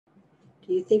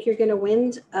Do you think you're going to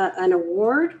win an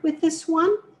award with this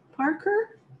one,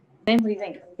 Parker? What do you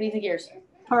think? What do you think yours?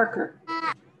 Parker.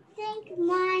 I think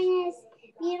mine is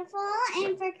beautiful,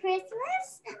 and for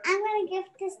Christmas, I'm going to give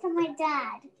this to my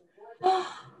dad.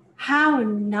 How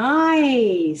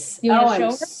nice. You want to show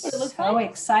I'm her what it looks so like?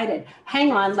 excited.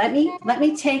 Hang on, let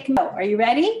me take note. Are you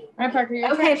ready? All right, Parker,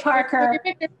 your Okay, turn. Parker.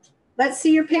 Let's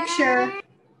see your picture.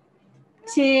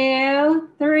 2,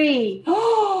 3.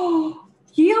 Oh,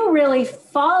 you really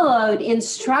followed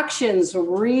instructions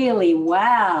really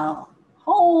well.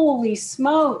 Holy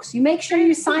smokes. You make sure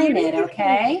you sign it,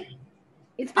 okay?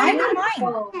 It's better than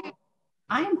mine.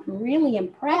 I'm really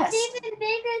impressed. It's even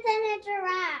bigger than a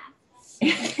giraffe.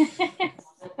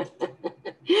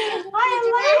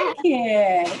 I like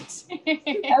it.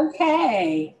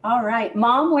 Okay. All right.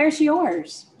 Mom, where's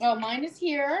yours? Oh, mine is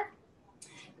here.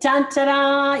 Dun, da,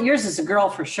 da. Yours is a girl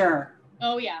for sure.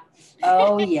 Oh, yeah.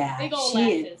 Oh, yeah. Big old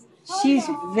She's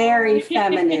lashes. very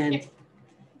feminine.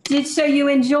 So you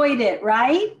enjoyed it,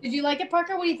 right? Did you like it,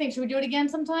 Parker? What do you think? Should we do it again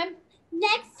sometime?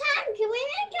 Next time, can we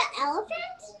make an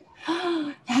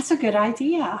elephant? That's a good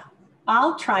idea.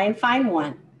 I'll try and find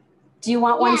one. Do you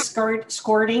want one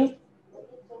squirting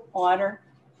water?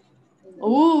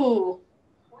 Ooh.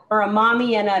 Or a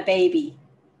mommy and a baby?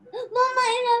 Mama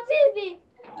and a baby.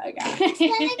 Okay.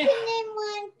 Then I can name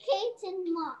one Kate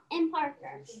and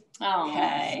Parker. Oh.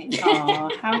 Okay. Oh,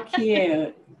 how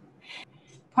cute.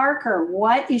 Parker,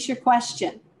 what is your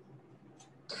question?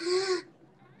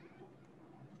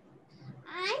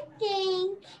 I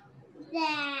think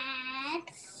that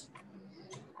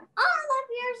all of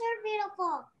yours are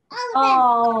beautiful. All of them.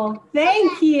 Oh,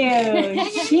 thank you.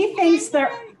 She thinks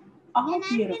they're all and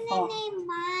beautiful. I'm going to name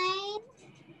mine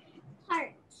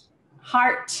Heart.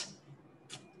 Heart.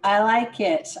 I like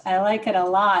it. I like it a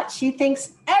lot. She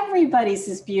thinks everybody's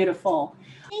is beautiful.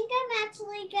 I think I'm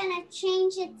actually going to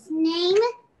change its name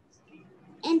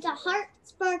into Heart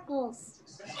Sparkles.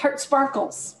 Heart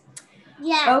Sparkles.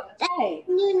 Yeah. Okay.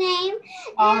 New name.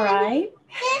 All And right.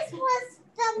 This was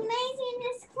the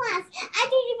amazingest class. I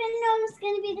didn't even know it was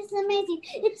going to be this amazing.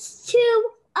 It's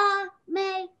too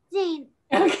amazing.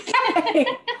 Okay.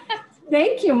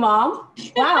 Thank you, Mom.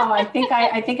 Wow, I think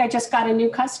I just got a new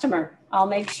customer. I'll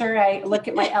make sure I look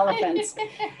at my elephants.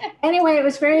 Anyway, it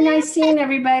was very nice seeing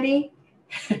everybody.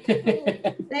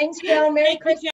 Thanks, Jill. Merry Christmas.